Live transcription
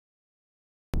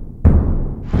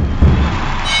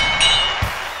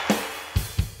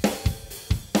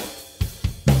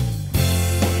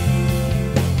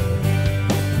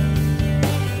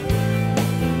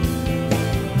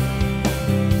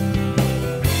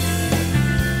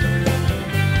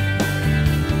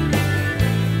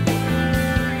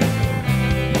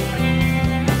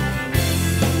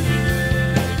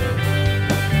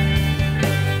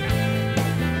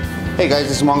Hey guys,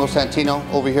 this is Mongol Santino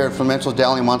over here at Frumento,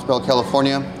 Deli in Montebello,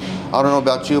 California. I don't know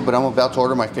about you, but I'm about to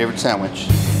order my favorite sandwich.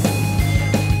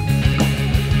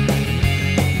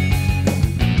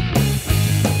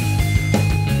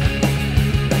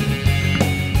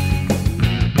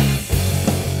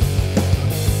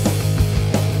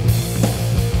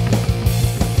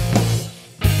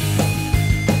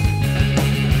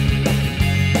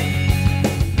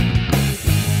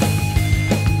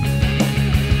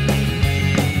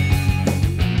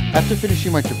 After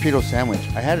finishing my torpedo sandwich,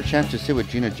 I had a chance to sit with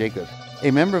Gina Jacobs,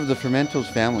 a member of the Frumento's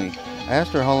family. I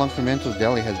asked her how long Frumento's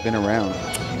Deli has been around.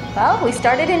 Well, we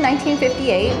started in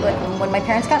 1958, but when my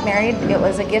parents got married, it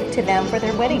was a gift to them for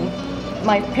their wedding.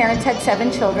 My parents had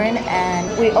 7 children,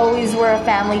 and we always were a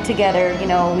family together. You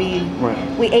know, we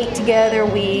ate together,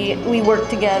 we worked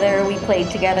together, we played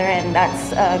together, and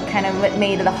that's kind of what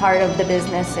made the heart of the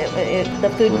business. The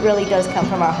food really does come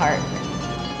from our heart.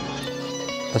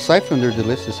 Aside from their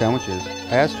delicious sandwiches,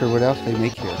 I asked her what else they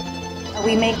make here.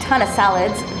 We make a ton of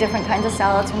salads, different kinds of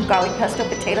salads, from garlic pesto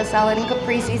potato salad and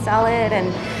caprese salad,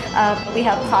 and we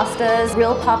have pastas,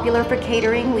 real popular for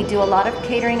catering. We do a lot of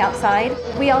catering outside.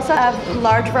 We also have a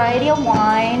large variety of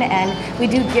wine, and we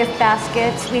do gift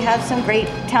baskets. We have some great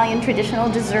Italian traditional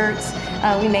desserts.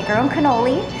 We make our own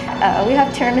cannoli. We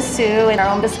have tiramisu and our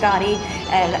own biscotti,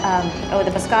 and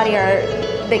the biscotti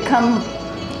they come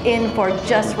in for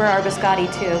just for our biscotti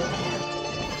too.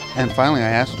 And finally I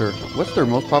asked her, what's their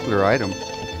most popular item?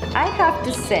 I have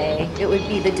to say it would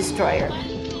be the Destroyer.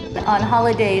 On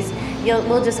holidays,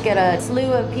 we'll just get a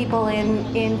slew of people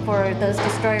in for those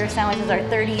Destroyer sandwiches. Our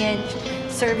 30-inch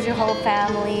serves your whole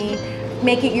family.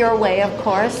 Make it your way, of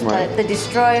course, right. But the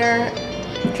Destroyer,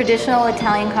 traditional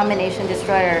Italian combination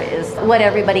Destroyer, is what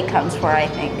everybody comes for, I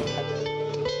think.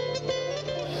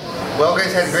 Well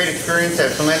guys, had a great experience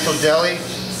at Frumento Deli.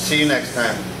 See you next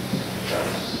time.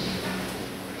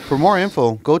 For more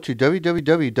info, go to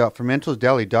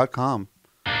www.frumentosdeli.com.